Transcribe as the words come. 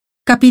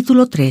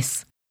Capítulo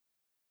 3.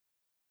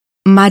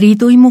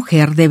 Marido y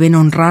mujer deben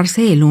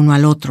honrarse el uno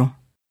al otro.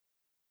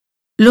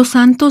 Los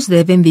santos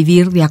deben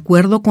vivir de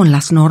acuerdo con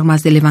las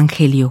normas del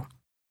Evangelio.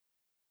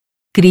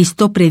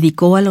 Cristo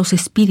predicó a los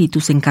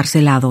espíritus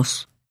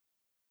encarcelados.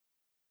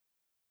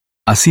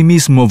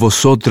 Asimismo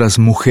vosotras,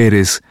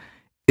 mujeres,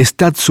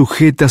 estad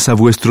sujetas a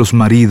vuestros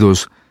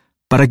maridos,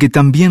 para que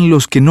también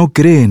los que no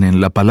creen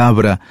en la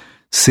palabra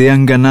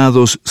sean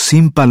ganados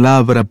sin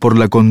palabra por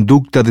la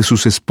conducta de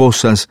sus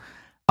esposas,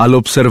 al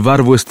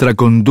observar vuestra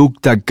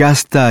conducta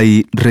casta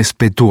y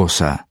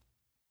respetuosa.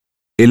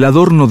 El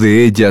adorno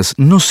de ellas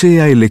no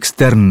sea el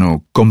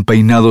externo, con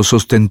peinados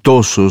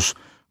ostentosos,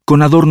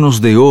 con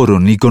adornos de oro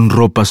ni con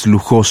ropas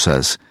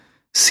lujosas,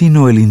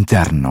 sino el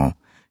interno,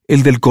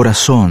 el del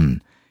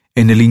corazón,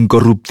 en el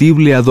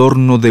incorruptible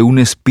adorno de un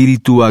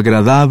espíritu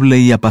agradable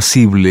y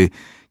apacible,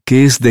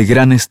 que es de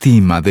gran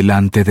estima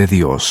delante de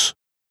Dios.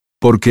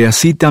 Porque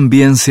así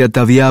también se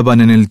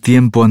ataviaban en el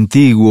tiempo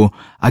antiguo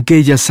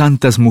aquellas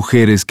santas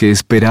mujeres que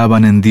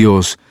esperaban en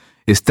Dios,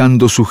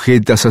 estando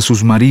sujetas a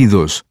sus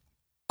maridos,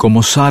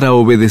 como Sara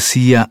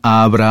obedecía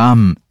a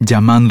Abraham,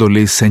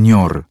 llamándole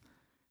Señor,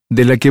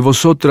 de la que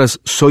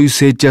vosotras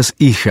sois hechas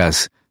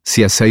hijas,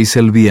 si hacéis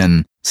el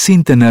bien,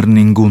 sin tener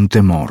ningún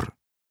temor.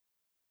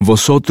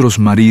 Vosotros,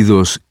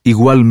 maridos,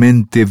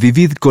 igualmente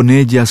vivid con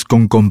ellas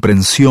con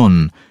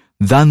comprensión,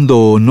 dando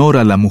honor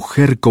a la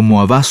mujer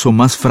como a vaso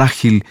más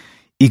frágil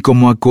y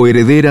como a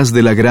coherederas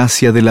de la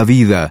gracia de la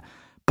vida,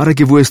 para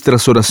que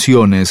vuestras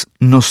oraciones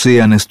no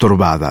sean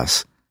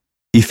estorbadas.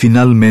 Y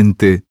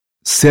finalmente,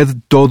 sed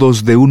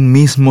todos de un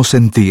mismo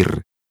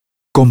sentir,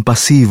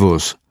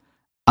 compasivos,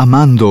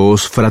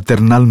 amándoos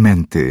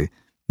fraternalmente,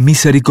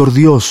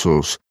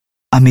 misericordiosos,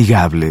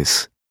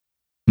 amigables,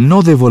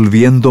 no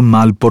devolviendo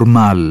mal por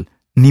mal,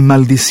 ni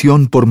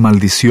maldición por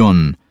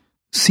maldición,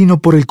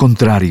 sino por el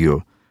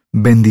contrario,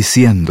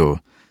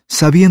 bendiciendo,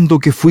 sabiendo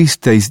que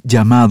fuisteis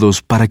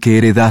llamados para que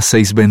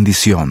heredaseis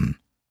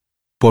bendición.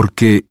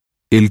 Porque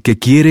el que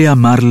quiere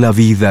amar la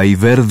vida y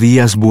ver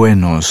días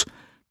buenos,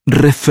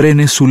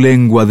 refrene su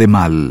lengua de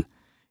mal,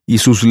 y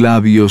sus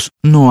labios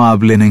no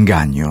hablen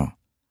engaño.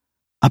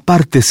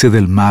 Apártese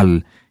del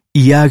mal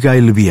y haga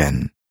el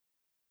bien.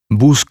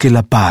 Busque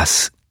la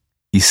paz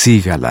y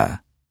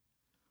sígala.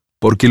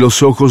 Porque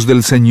los ojos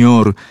del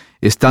Señor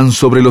están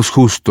sobre los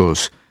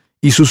justos,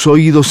 y sus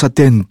oídos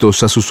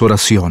atentos a sus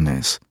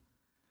oraciones.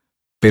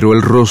 Pero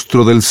el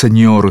rostro del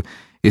Señor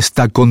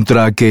está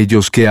contra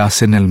aquellos que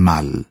hacen el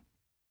mal.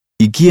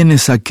 ¿Y quién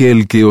es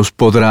aquel que os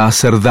podrá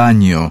hacer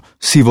daño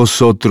si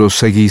vosotros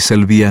seguís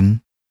el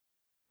bien?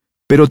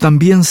 Pero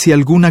también si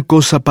alguna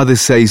cosa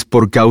padecéis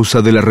por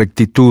causa de la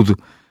rectitud,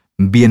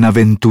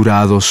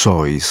 bienaventurados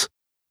sois.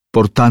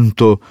 Por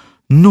tanto,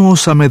 no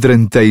os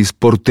amedrentéis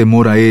por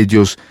temor a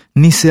ellos,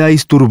 ni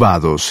seáis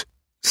turbados,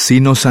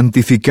 sino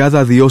santificad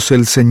a Dios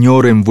el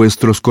Señor en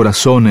vuestros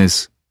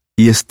corazones,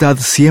 y estad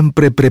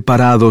siempre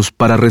preparados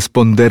para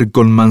responder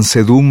con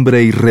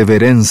mansedumbre y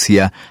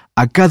reverencia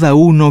a cada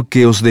uno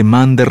que os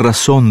demande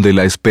razón de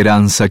la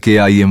esperanza que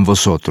hay en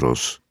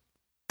vosotros,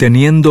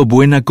 teniendo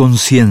buena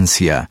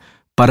conciencia,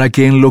 para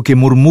que en lo que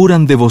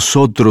murmuran de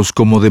vosotros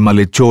como de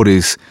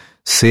malhechores,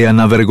 sean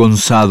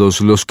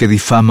avergonzados los que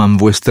difaman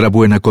vuestra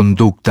buena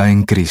conducta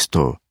en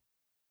Cristo.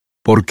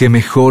 Porque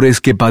mejor es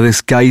que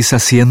padezcáis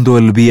haciendo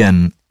el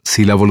bien,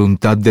 si la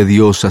voluntad de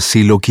Dios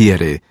así lo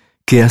quiere,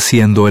 que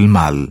haciendo el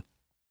mal.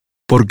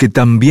 Porque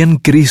también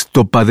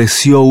Cristo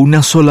padeció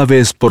una sola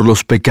vez por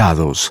los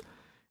pecados,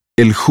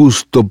 el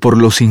justo por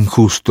los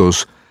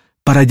injustos,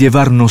 para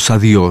llevarnos a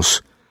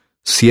Dios,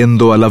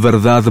 siendo a la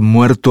verdad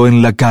muerto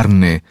en la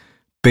carne,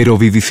 pero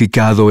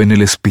vivificado en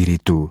el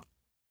Espíritu,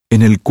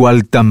 en el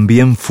cual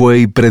también fue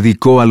y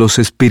predicó a los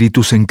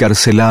espíritus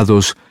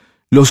encarcelados,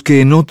 los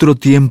que en otro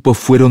tiempo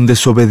fueron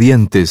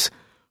desobedientes,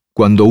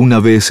 cuando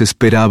una vez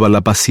esperaba la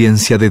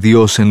paciencia de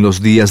Dios en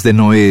los días de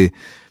Noé,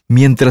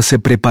 mientras se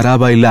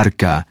preparaba el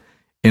arca,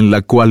 en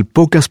la cual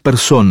pocas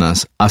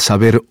personas, a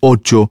saber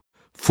 8,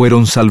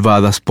 fueron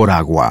salvadas por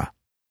agua.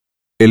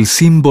 El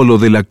símbolo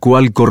de la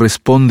cual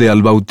corresponde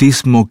al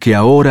bautismo que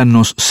ahora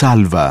nos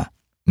salva,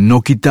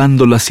 no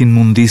quitando las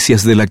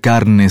inmundicias de la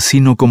carne,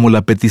 sino como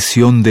la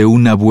petición de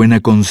una buena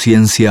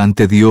conciencia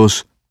ante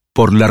Dios,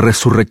 por la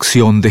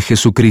resurrección de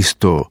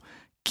Jesucristo,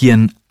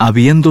 quien,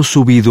 habiendo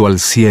subido al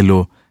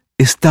cielo,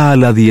 está a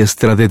la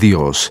diestra de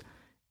Dios,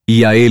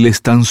 y a Él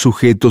están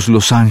sujetos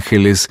los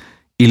ángeles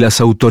y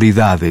las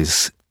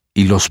autoridades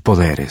y los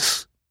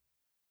poderes.